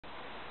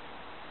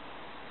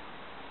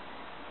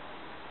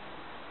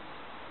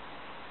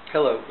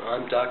Hello,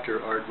 I'm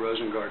Dr. Art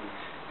Rosengarten,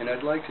 and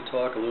I'd like to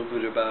talk a little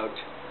bit about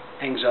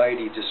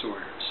anxiety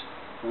disorders.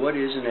 What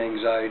is an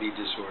anxiety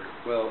disorder?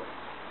 Well,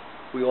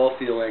 we all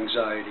feel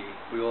anxiety.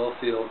 We all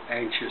feel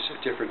anxious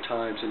at different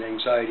times, and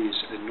anxiety is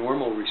a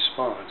normal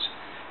response.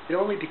 It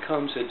only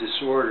becomes a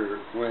disorder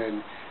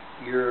when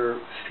your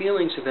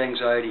feelings of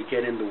anxiety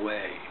get in the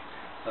way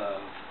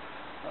of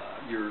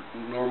your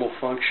normal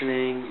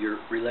functioning, your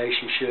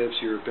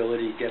relationships, your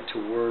ability to get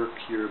to work,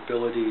 your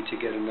ability to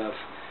get enough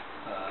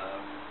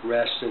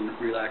rest and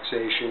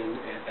relaxation,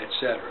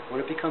 etc.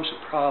 When it becomes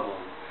a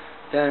problem,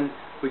 then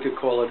we could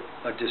call it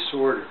a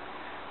disorder.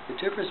 The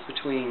difference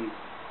between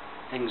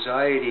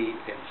anxiety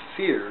and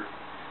fear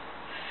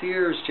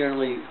is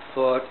generally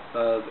thought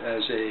of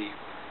as a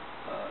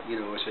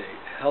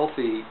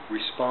healthy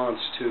response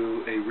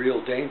to a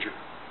real danger.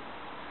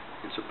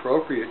 It's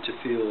appropriate to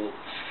feel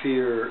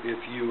fear if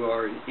you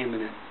are in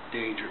imminent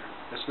danger.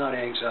 That's not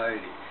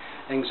anxiety.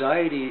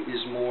 Anxiety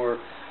is more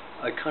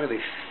a kind of a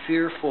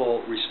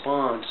fearful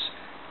response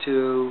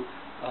to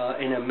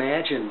an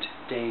imagined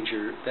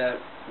danger that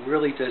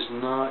really does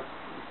not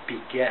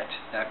beget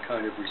that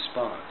kind of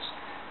response.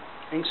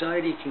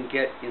 Anxiety can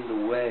get in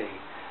the way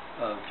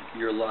of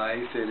your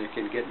life, and it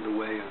can get in the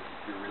way of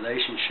your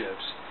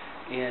relationships.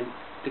 And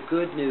the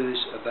good news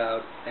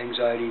about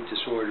anxiety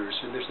disorders,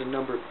 and there's a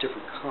number of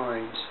different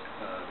kinds.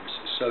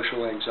 There's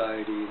social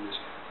anxiety, and there's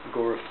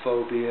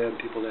agoraphobia, and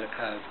people that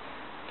have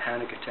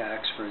panic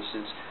attacks, for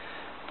instance.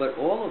 But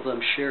all of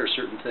them share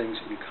certain things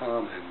in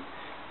common,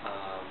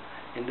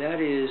 and that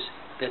is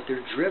that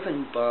they're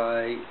driven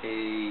by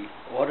an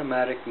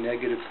automatic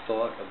negative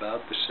thought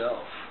about the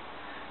self,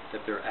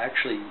 that they're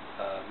actually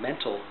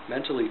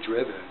mentally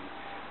driven.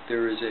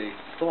 There is a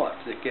thought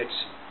that gets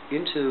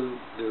into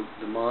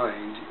the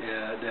mind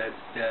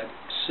that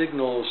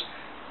signals,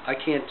 I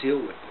can't deal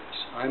with this,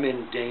 I'm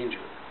in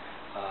danger,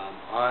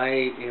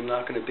 I am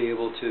not going to be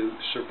able to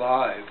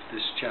survive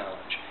this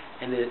challenge.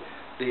 And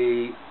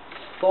the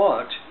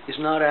thought is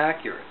not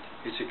accurate,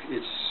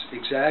 it's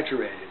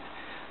exaggerated,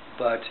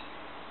 but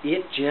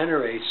it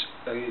generates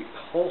a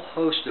whole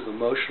host of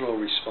emotional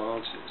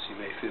responses. You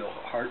may feel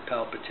heart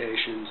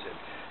palpitations and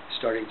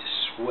starting to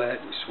sweat,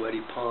 sweaty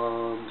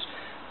palms.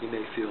 You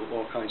may feel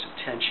all kinds of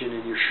tension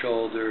in your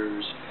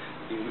shoulders.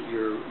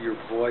 Your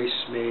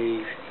voice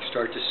may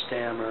start to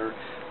stammer.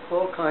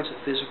 All kinds of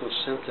physical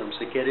symptoms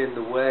that get in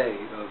the way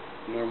of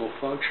normal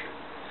function.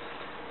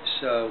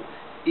 So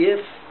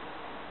if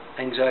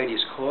anxiety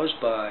is caused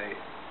by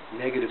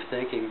negative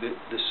thinking,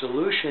 the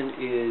solution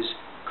is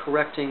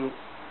correcting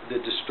the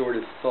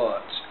distorted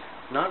thoughts,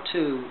 not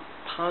to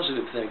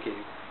positive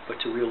thinking, but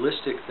to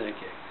realistic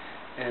thinking.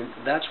 And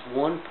that's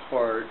one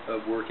part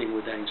of working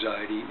with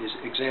anxiety, is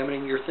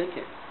examining your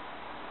thinking.